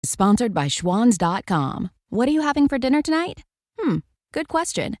Sponsored by Schwans.com. What are you having for dinner tonight? Good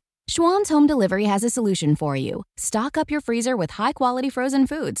question. Schwans Home Delivery has a solution for you. Stock up your freezer with high-quality frozen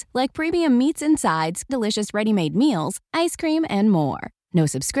foods like premium meats and sides, delicious ready-made meals, ice cream, and more. No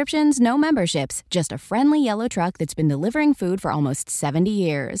subscriptions, no memberships, just a friendly yellow truck that's been delivering food for almost 70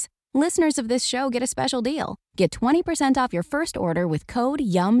 years. Listeners of this show get a special deal. Get 20% off your first order with code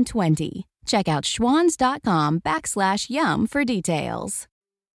YUM20. Check out schwans.com/YUM for details.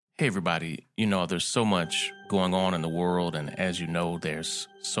 Hey, everybody. There's so much going on in the world, and as you know, there's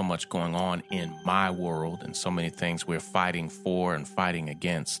so much going on in my world and so many things we're fighting for and fighting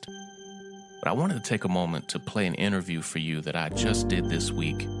against. But I wanted to take a moment to play an interview for you that I just did this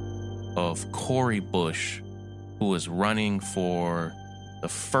week of Cori Bush, who is running for the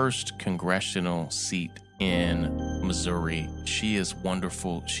first congressional seat in Missouri. She is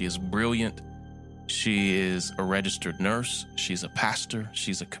wonderful. She is brilliant. She is a registered nurse. She's a pastor.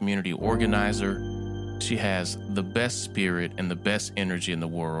 She's a community organizer. She has the best spirit and the best energy in the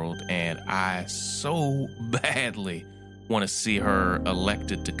world, and I so badly want to see her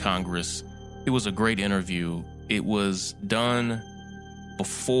elected to Congress. It was a great interview. It was done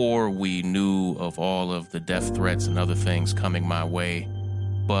before we knew of all of the death threats and other things coming my way,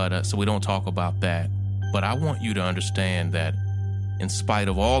 but so we don't talk about that. But I want you to understand that in spite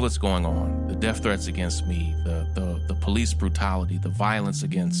of all that's going on, the death threats against me, the police brutality, the violence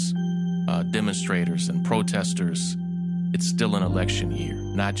against demonstrators and protesters, it's still an election year,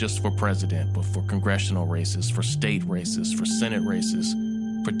 not just for president, but for congressional races, for state races, for Senate races,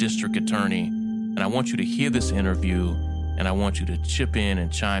 for district attorney. And I want you to hear this interview, and I want you to chip in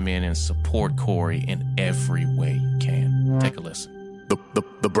and chime in and support Cori in every way you can. Take a listen. The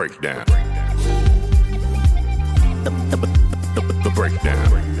breakdown. The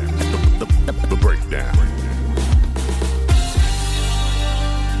breakdown. The breakdown.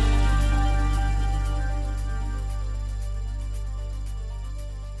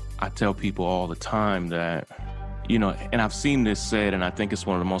 I tell people all the time that, and I've seen this said, and I think it's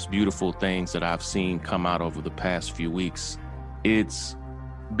one of the most beautiful things that I've seen come out over the past few weeks. It's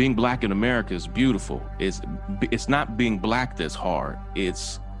being Black in America is beautiful. It's not being Black that's hard.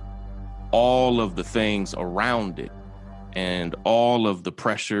 It's all of the things around it and all of the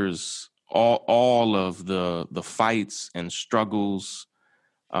pressures, all of the fights and struggles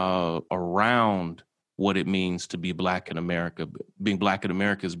around what it means to be Black in America. Being Black in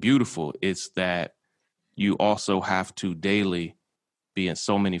America is beautiful. It's that you also have to daily be in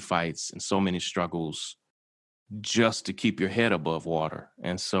so many fights and so many struggles just to keep your head above water.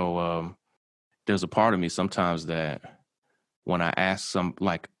 And so there's a part of me sometimes that when I ask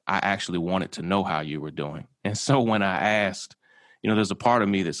I actually wanted to know how you were doing. And so when I asked, there's a part of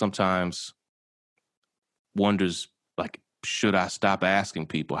me that sometimes wonders, should I stop asking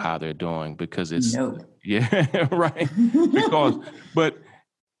people how they're doing? Because it's, yeah, right. But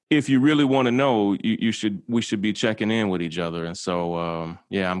if you really want to know, we should be checking in with each other. And so,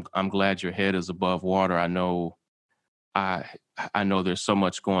 I'm glad your head is above water. I know there's so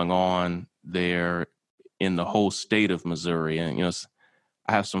much going on there in the whole state of Missouri. And,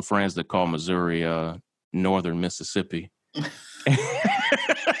 I have some friends that call Missouri, Northern Mississippi.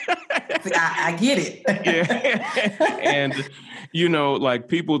 I get it. Yeah. And,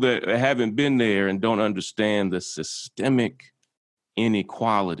 people that haven't been there and don't understand the systemic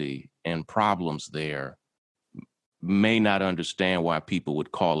inequality and problems there may not understand why people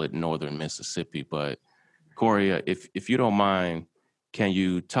would call it Northern Mississippi. But Cori, if you don't mind, can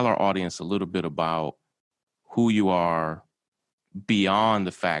you tell our audience a little bit about who you are beyond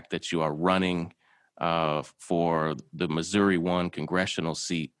the fact that you are running for the Missouri 1 congressional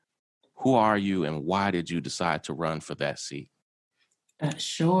seat? Who are you and why did you decide to run for that seat?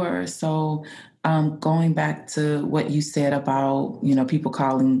 Sure. So going back to what you said about, people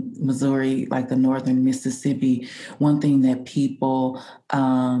calling Missouri like the Northern Mississippi, one thing that people,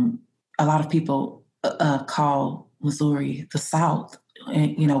 a lot of people call Missouri the South.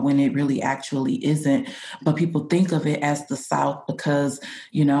 And, when it really actually isn't, but people think of it as the South because,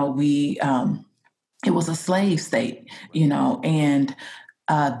 it was a slave state, and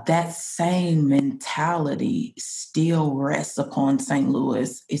that same mentality still rests upon St.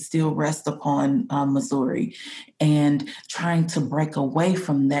 Louis. It still rests upon Missouri, and trying to break away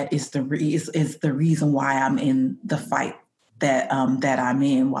from that is the reason why I'm in the fight that I'm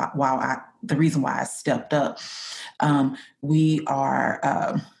in. The reason why I stepped up. We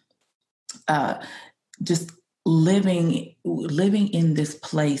are just living in this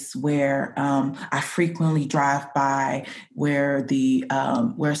place where I frequently drive by where the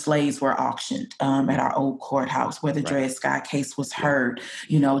where slaves were auctioned at our old courthouse, where the Right. Dred Scott case was Yeah. heard.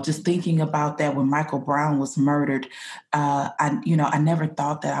 Just thinking about that when Michael Brown was murdered, I never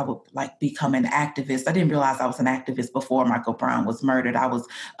thought that I would like become an activist. I didn't realize I was an activist before Michael Brown was murdered. I was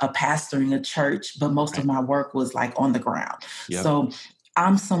a pastor in a church, but most of Right. my work was like on the ground. Yep. So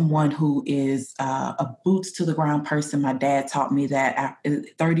I'm someone who is a boots to the ground person. My dad taught me that after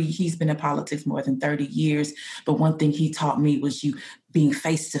 30, he's been in politics more than 30 years. But one thing he taught me was you being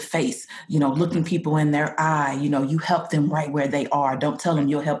face to face, looking people in their eye, you help them right where they are. Don't tell them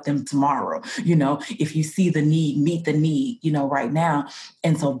you'll help them tomorrow. If you see the need, meet the need, right now.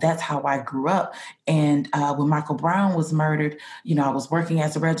 And so that's how I grew up. And when Michael Brown was murdered, I was working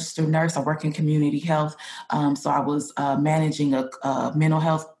as a registered nurse. I work in community health. So I was managing a mental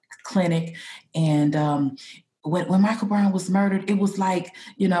health clinic. And when Michael Brown was murdered, it was like,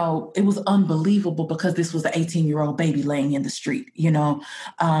 it was unbelievable because this was an 18-year-old baby laying in the street, and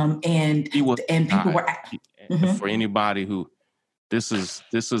He was people were. For anybody who this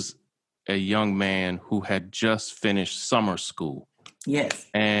is a young man who had just finished summer school. Yes.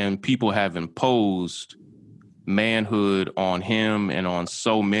 And people have imposed manhood on him and on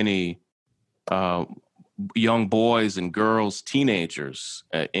so many young boys and girls, teenagers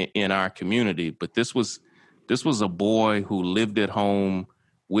in our community. But this was a boy who lived at home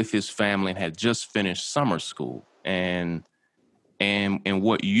with his family and had just finished summer school. And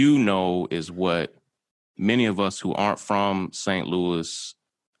what is what many of us who aren't from St. Louis,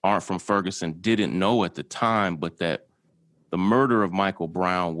 aren't from Ferguson, didn't know at the time, but that the murder of Michael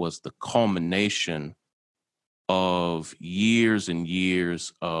Brown was the culmination of years and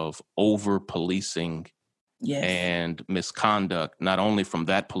years of over-policing. Yes. And misconduct, not only from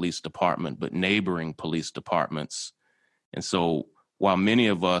that police department, but neighboring police departments. And so while many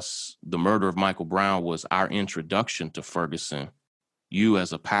of us, the murder of Michael Brown was our introduction to Ferguson, you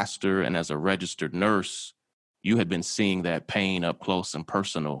as a pastor and as a registered nurse, you had been seeing that pain up close and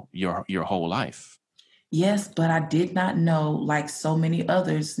personal your whole life. Yes, but I did not know, like so many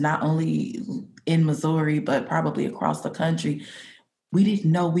others, not only in Missouri, but probably across the country, we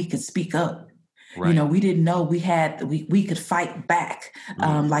didn't know we could speak up. Right. We didn't know we could fight back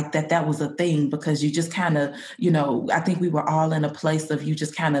like that was a thing, because you just kind of, I think we were all in a place of you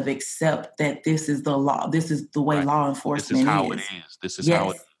just kind of accept that this is the law. This is the way law enforcement is. This is how it is. This is how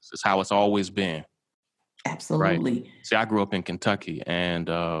it is. This is how it's always been. Absolutely. Right? See, I grew up in Kentucky, and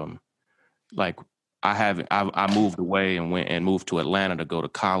I moved away and moved to Atlanta to go to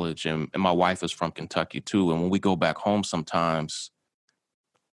college, and my wife is from Kentucky too. And when we go back home sometimes,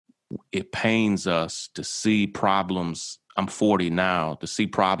 it pains us to see problems. I'm 40 now, to see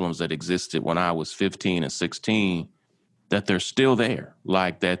problems that existed when I was 15 and 16, that they're still there,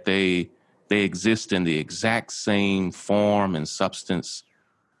 like that they exist in the exact same form and substance.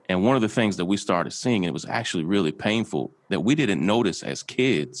 And one of the things that we started seeing, and it was actually really painful, that we didn't notice as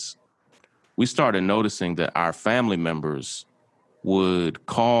kids, we started noticing that our family members would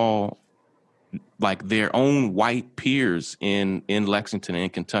call like their own white peers in Lexington and in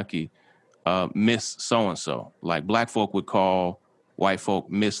Kentucky, Miss so-and-so. Like black folk would call white folk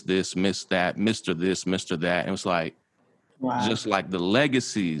Miss this, Miss that, Mr. this, Mr. that. And it was like, wow. Just like the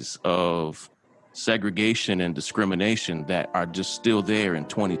legacies of segregation and discrimination that are just still there in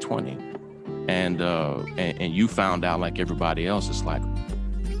 2020. And you found out, like everybody else, it's like,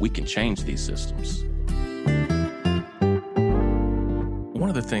 we can change these systems. One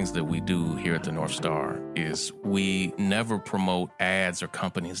of the things that we do here at the North Star is we never promote ads or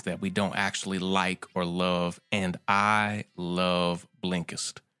companies that we don't actually like or love, and I love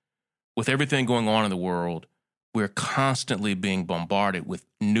Blinkist. With everything going on in the world, we're constantly being bombarded with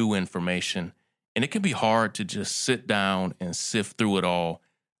new information, and it can be hard to just sit down and sift through it all.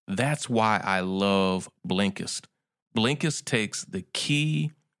 That's why I love Blinkist. Blinkist takes the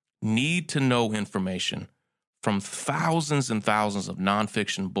key need-to-know information from thousands and thousands of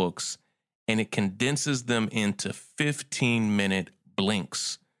nonfiction books, and it condenses them into 15-minute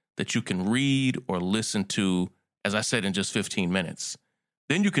blinks that you can read or listen to, as I said, in just 15 minutes.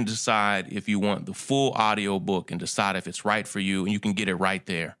 Then you can decide if you want the full audio book and decide if it's right for you, and you can get it right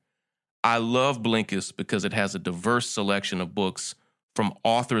there. I love Blinkist because it has a diverse selection of books from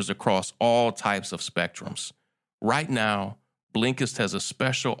authors across all types of spectrums. Right now, Blinkist has a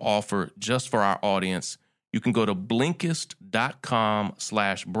special offer just for our audience. You can go to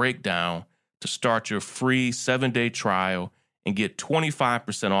Blinkist.com/breakdown to start your free 7-day trial and get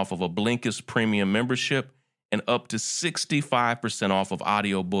 25% off of a Blinkist premium membership and up to 65% off of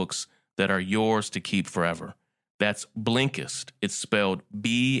audiobooks that are yours to keep forever. That's Blinkist. It's spelled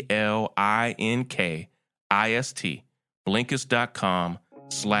Blinkist.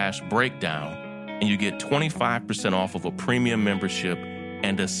 Blinkist.com/breakdown. And you get 25% off of a premium membership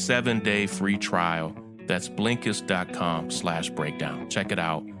and a 7-day free trial. That's Blinkist.com/breakdown. Check it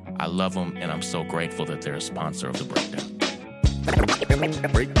out. I love them, and I'm so grateful that they're a sponsor of The Breakdown.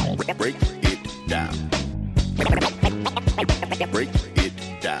 Break it down. Break it down. Break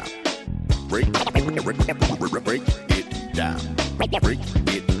it down. Break it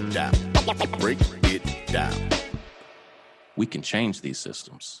down. Break it down. We can change these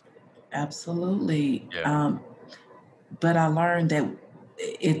systems. Absolutely. Yeah. But I learned that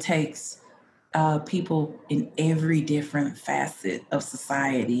it takes people in every different facet of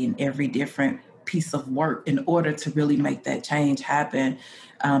society, in every different piece of work, in order to really make that change happen.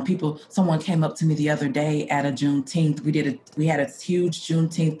 Someone came up to me the other day at a Juneteenth. We had a huge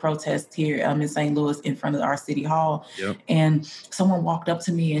Juneteenth protest here in St. Louis in front of our city hall. Yep. And someone walked up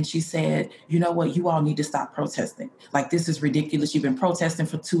to me and she said, "You know what? You all need to stop protesting. Like, this is ridiculous. You've been protesting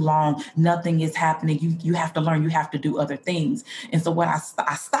for too long. Nothing is happening. You have to learn. You have to do other things." And so what I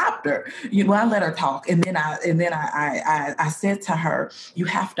stopped her. I let her talk, and then I said to her, "You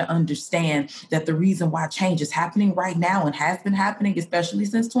have to understand that the reason why change is happening right now and has been happening, especially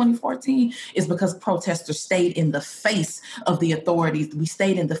since 2014, is because protesters stayed in the face of the authorities. We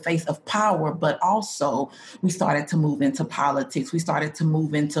stayed in the face of power, but also we started to move into politics. We started to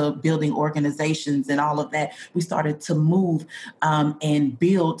move into building organizations and all of that. We started to move and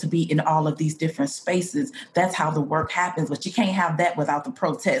build to be in all of these different spaces. That's how the work happens. But you can't have that without the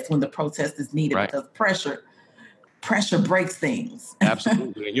protest when the protest is needed, Right. because pressure breaks things."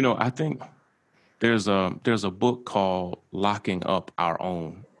 Absolutely. I think there's a book called Locking Up Our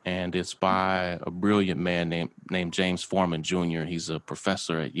Own, and it's by a brilliant man named James Forman Jr. He's a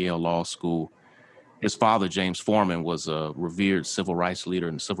professor at Yale Law School. His father, James Forman, was a revered civil rights leader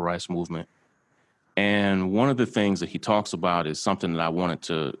in the civil rights movement. And one of the things that he talks about is something that I wanted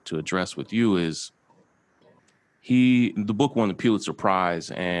to address with you is the book won the Pulitzer Prize,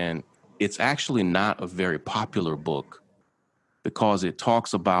 and it's actually not a very popular book because it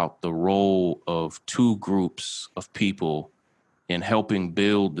talks about the role of two groups of people in helping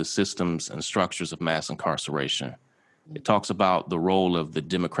build the systems and structures of mass incarceration. It talks about the role of the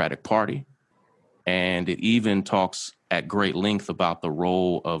Democratic Party, and it even talks at great length about the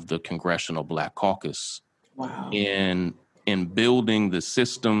role of the Congressional Black Caucus. Wow. in building the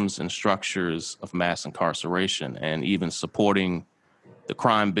systems and structures of mass incarceration, and even supporting the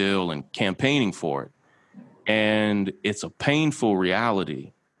crime bill and campaigning for it. And it's a painful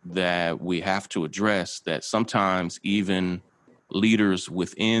reality that we have to address, that sometimes even leaders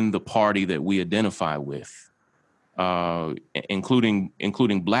within the party that we identify with, including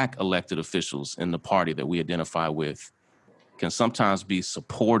Black elected officials in the party that we identify with, can sometimes be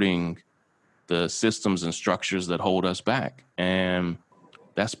supporting the systems and structures that hold us back. And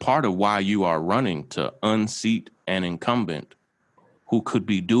that's part of why you are running to unseat an incumbent who could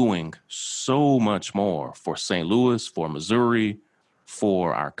be doing so much more for St. Louis, for Missouri,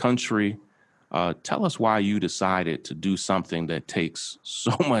 for our country. Tell us why you decided to do something that takes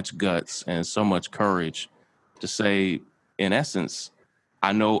so much guts and so much courage to say, in essence,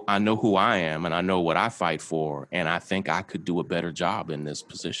 I know who I am and I know what I fight for, and I think I could do a better job in this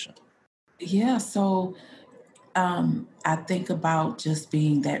position. Yeah, so I think about just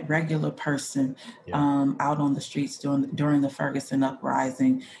being that regular person out on the streets during the Ferguson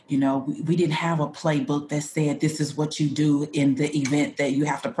uprising. We didn't have a playbook that said this is what you do in the event that you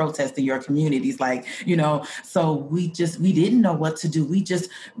have to protest in your communities. So we didn't know what to do. We just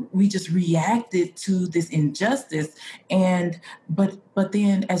reacted to this injustice, but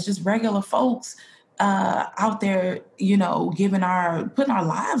then as just regular folks out there, putting our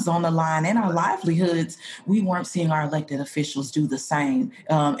lives on the line and our livelihoods, we weren't seeing our elected officials do the same.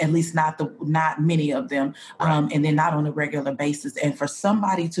 At least not many of them, Right. and then not on a regular basis. And for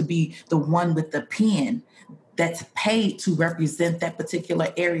somebody to be the one with the pen that's paid to represent that particular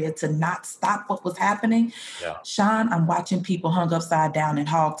area to not stop what was happening. Yeah. Sean, I'm watching people hung upside down and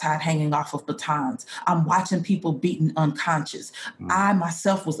hogtied hanging off of batons. I'm watching people beaten unconscious. I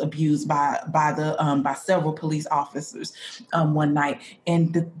myself was abused by several police officers one night.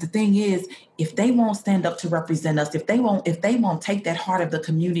 And the thing is, if they won't stand up to represent us, if they won't take that heart of the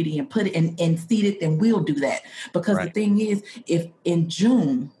community and put it and seat it, then we'll do that. Because Right. The thing is, if in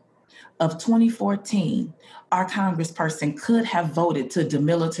June of 2014, our congressperson could have voted to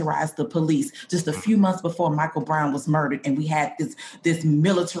demilitarize the police just a few months before Michael Brown was murdered, and we had this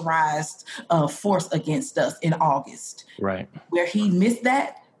militarized force against us in August. Right. Where he missed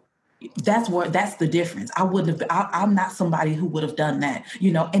that, That's the difference. I'm not somebody who would have done that,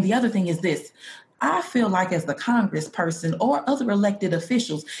 And the other thing is this. I feel like as the congressperson or other elected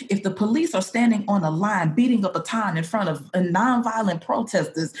officials, if the police are standing on a line, beating a baton in front of nonviolent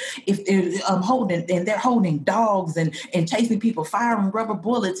protesters, if they're holding dogs and chasing people, firing rubber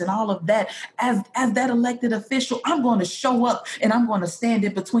bullets and all of that, as that elected official, I'm going to show up and I'm going to stand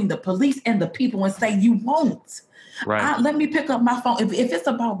in between the police and the people and say, you won't. Right. Let me pick up my phone. If it's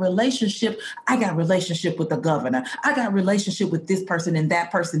about relationship, I got relationship with the governor. I got relationship with this person and that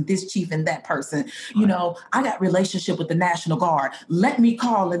person, this chief and that person. I got relationship with the National Guard. Let me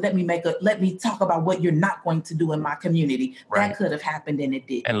call and let me talk about what you're not going to do in my community. Right. That could have happened and it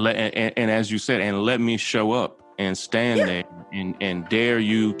did. And as you said, and let me show up and stand there and dare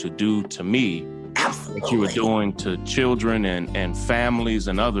you to do to me Absolutely. what you were doing to children and families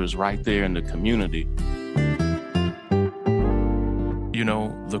and others right there in the community.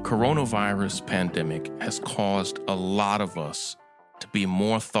 The coronavirus pandemic has caused a lot of us to be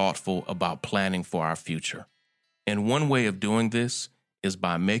more thoughtful about planning for our future. And one way of doing this is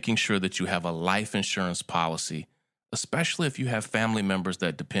by making sure that you have a life insurance policy, especially if you have family members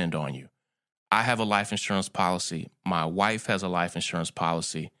that depend on you. I have a life insurance policy. My wife has a life insurance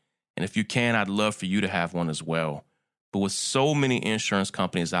policy. And if you can, I'd love for you to have one as well. But with so many insurance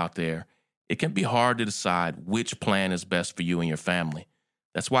companies out there, it can be hard to decide which plan is best for you and your family.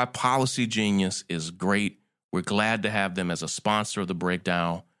 That's why Policy Genius is great. We're glad to have them as a sponsor of The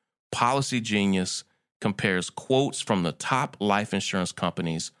Breakdown. Policy Genius compares quotes from the top life insurance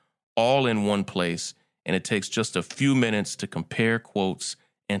companies all in one place, and it takes just a few minutes to compare quotes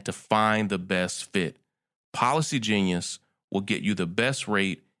and to find the best fit. Policy Genius will get you the best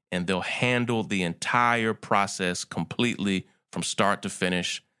rate, and they'll handle the entire process completely from start to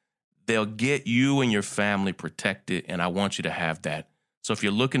finish. They'll get you and your family protected, and I want you to have that. So if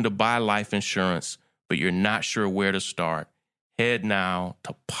you're looking to buy life insurance, but you're not sure where to start, head now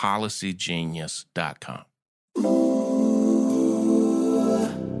to policygenius.com.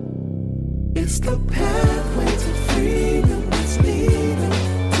 It's the pathway to freedom that's leading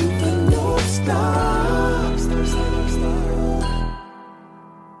to the North Star.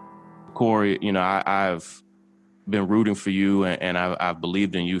 Corey, I've been rooting for you and I've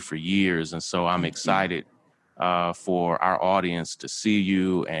believed in you for years. And so I'm excited for our audience to see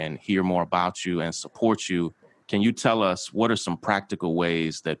you and hear more about you and support you. Can you tell us what are some practical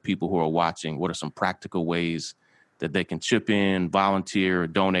ways that people who are watching, what are some practical ways that they can chip in, volunteer,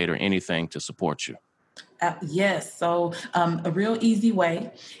 donate, or anything to support you? Yes. So a real easy way,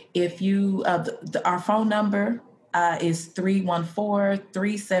 if you, our phone number is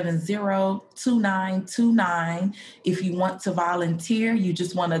 314-370-2929. If you want to volunteer, you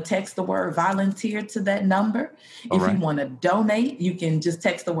just want to text the word volunteer to that number. If you want to donate, you can just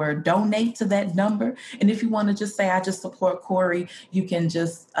text the word donate to that number. And if you want to just say, I just support Corey, you can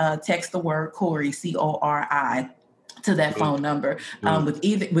just text the word Corey, C-O-R-I, to that phone number.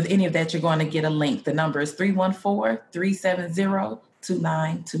 With any of that, you're going to get a link. The number is 314-370-2929.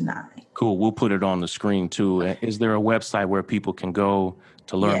 Cool. We'll put it on the screen too. Is there a website where people can go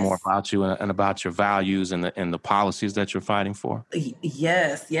to learn more about you and about your values and the policies that you're fighting for?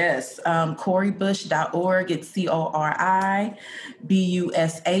 Yes. CoreyBush.org. It's CORIBUSH.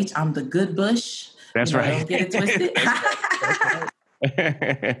 I'm the good Bush. That's right. Don't get it twisted.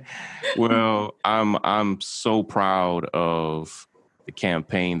 Well, I'm so proud of the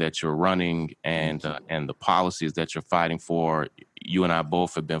campaign that you're running and the policies that you're fighting for. You and I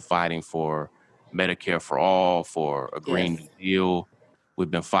both have been fighting for Medicare for all, for a Green New Deal. We've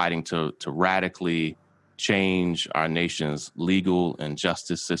been fighting to radically change our nation's legal and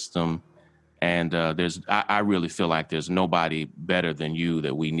justice system. And I really feel like there's nobody better than you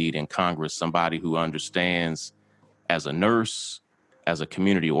that we need in Congress, somebody who understands as a nurse, as a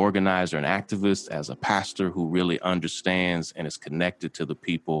community organizer and activist, as a pastor who really understands and is connected to the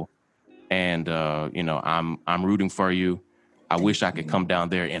people. And, I'm rooting for you. I wish I could come down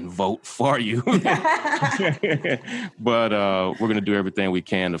there and vote for you. But we're going to do everything we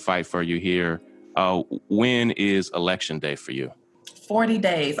can to fight for you here. When is Election Day for you? 40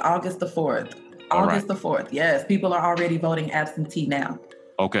 days, August the 4th. August the 4th. Yes, people are already voting absentee now.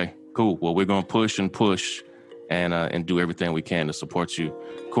 Okay, cool. Well, we're going to push and do everything we can to support you.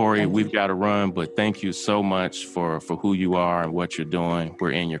 Corey, we've got to run, but thank you so much for who you are and what you're doing.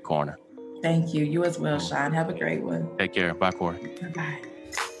 We're in your corner. Thank you. You as well, Sean. Have a great one. Take care. Bye, Corey. Bye-bye.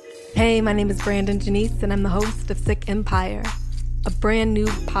 Hey, my name is Brandon Janice, and I'm the host of Sick Empire, a brand new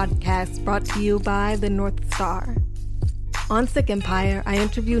podcast brought to you by the North Star. On Sick Empire, I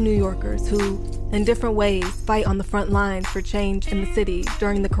interview New Yorkers who, in different ways, fight on the front lines for change in the city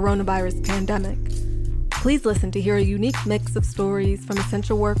during the coronavirus pandemic. Please listen to hear a unique mix of stories from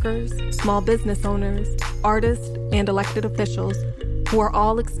essential workers, small business owners, artists, and elected officials who are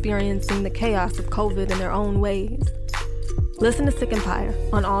all experiencing the chaos of COVID in their own ways. Listen to Sick Empire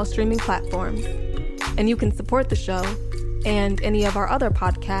on all streaming platforms. And you can support the show and any of our other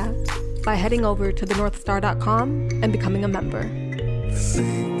podcasts by heading over to thenorthstar.com and becoming a member. Sick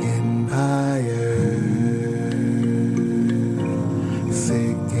Empire.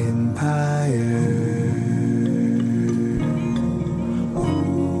 Sick Empire.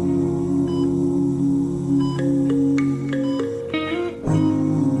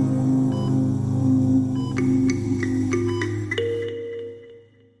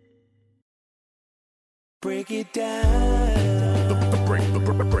 Break it down. The break down.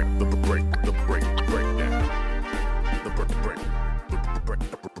 The break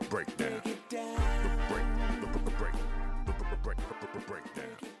down.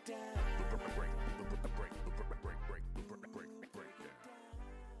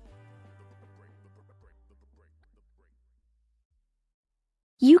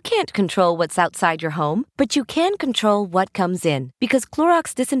 You can't control what's outside your home, but you can control what comes in. Because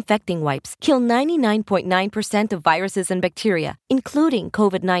Clorox disinfecting wipes kill 99.9% of viruses and bacteria, including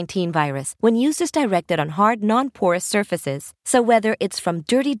COVID-19 virus, when used as directed on hard, non-porous surfaces. So whether it's from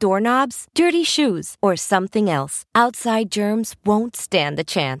dirty doorknobs, dirty shoes, or something else, outside germs won't stand a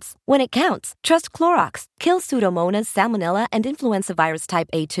chance. When it counts, trust Clorox. Kill Pseudomonas, Salmonella, and influenza virus type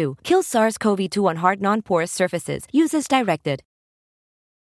A2. Kill SARS-CoV-2 on hard, non-porous surfaces. Use as directed.